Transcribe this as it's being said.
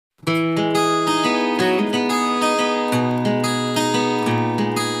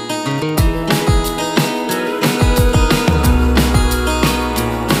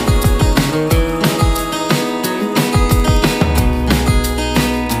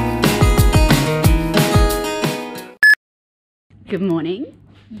Good morning.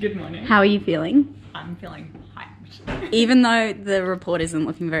 Good morning. How are you feeling? I'm feeling hyped. Even though the report isn't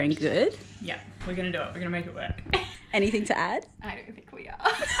looking very good. Yeah, we're gonna do it. We're gonna make it work. Anything to add? I don't think we are.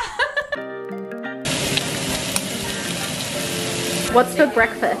 What's for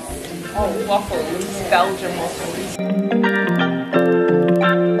breakfast? Oh, waffles. Belgian waffles.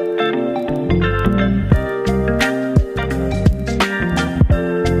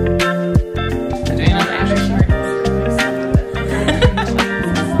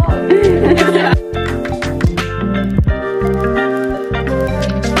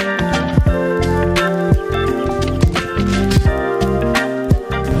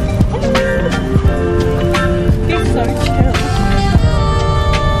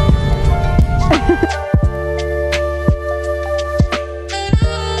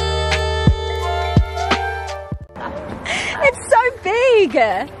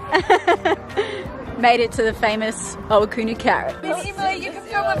 Made it to the famous Owakunu carrot. Emily, you can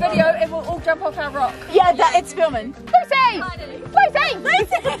film a video and we'll all jump off our rock. Yeah, it's filming. Lucy! Lucy!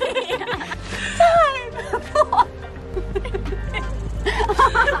 Lucy! Time!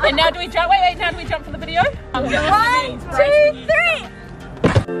 And now do we jump? Wait, now do we jump for the video? 1, 2, 3!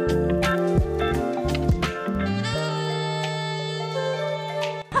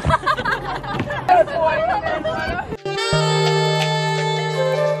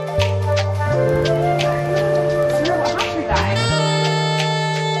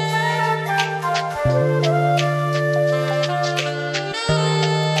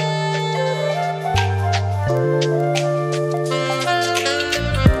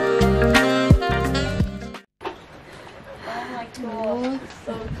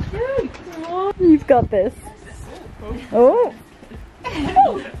 You've got this. Oh.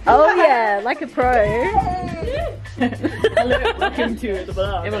 Oh yeah, like a pro. Hello, welcome to the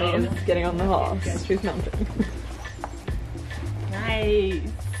vlog. Emily is getting on the horse. She's mounting. Nice.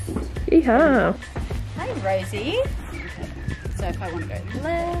 Yeehaw. Hi Rosie. So if I want to go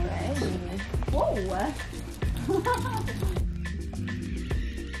left. Whoa.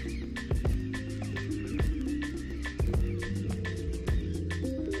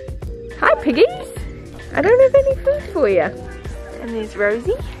 Hi piggies. I don't have any food for you. And there's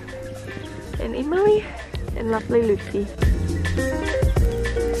Rosie and Emily and lovely Lucy.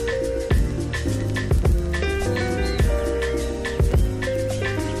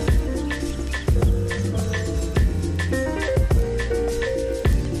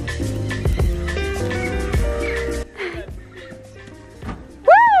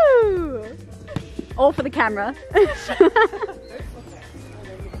 Woo! All for the camera.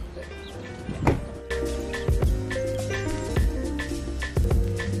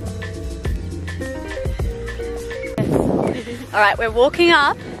 Alright, we're walking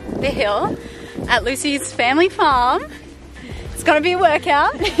up the hill at Lucy's family farm. It's gonna be a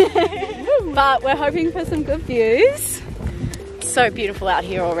workout, but we're hoping for some good views. It's so beautiful out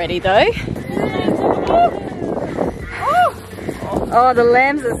here already though. Oh, the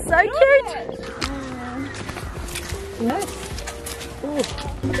lambs are so cute.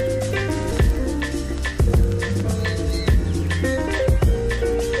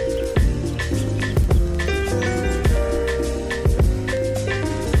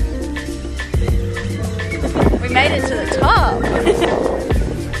 We made it to the top.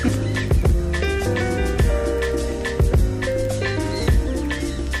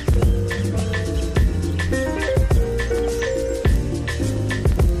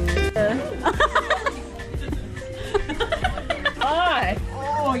 Hi.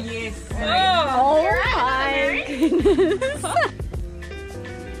 Oh yes. Oh my goodness.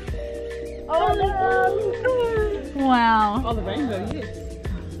 Oh no. Wow. Oh, the rainbow, yes.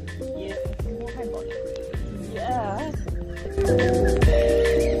 Yeah.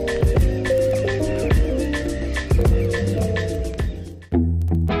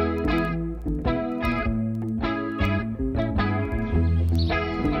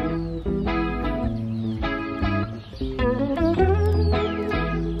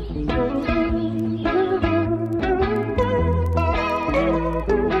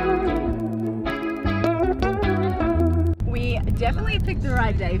 We definitely picked the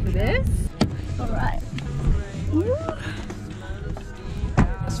right day for this. Alright.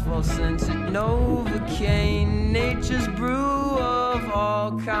 Scented Novocaine, nature's brew of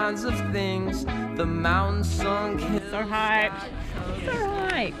all kinds of things. The mountain sunk hills. So hyped. So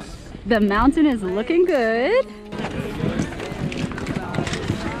hyped. The mountain is looking good.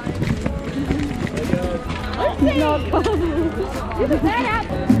 Not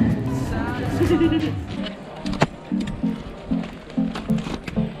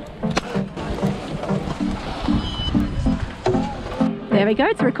There we go,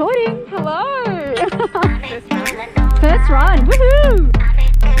 it's recording. Hello. First run, woohoo!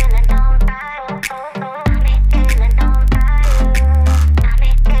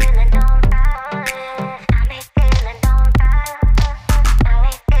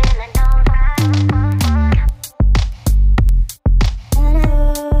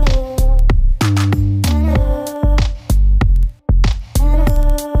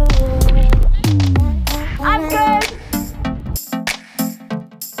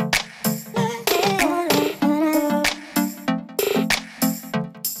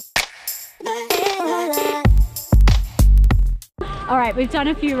 Alright, we've done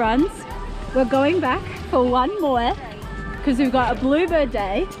a few runs. We're going back for one more because we've got a bluebird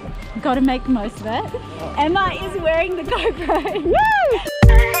day. We've got to make the most of it. Emma is wearing the GoPro. Woo!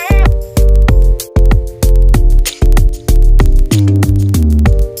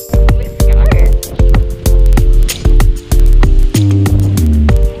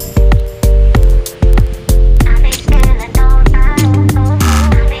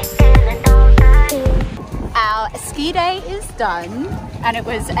 Day is done and it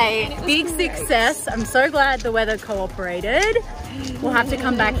was a big success. I'm so glad the weather cooperated. We'll have to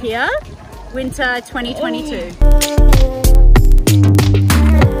come back here winter 2022.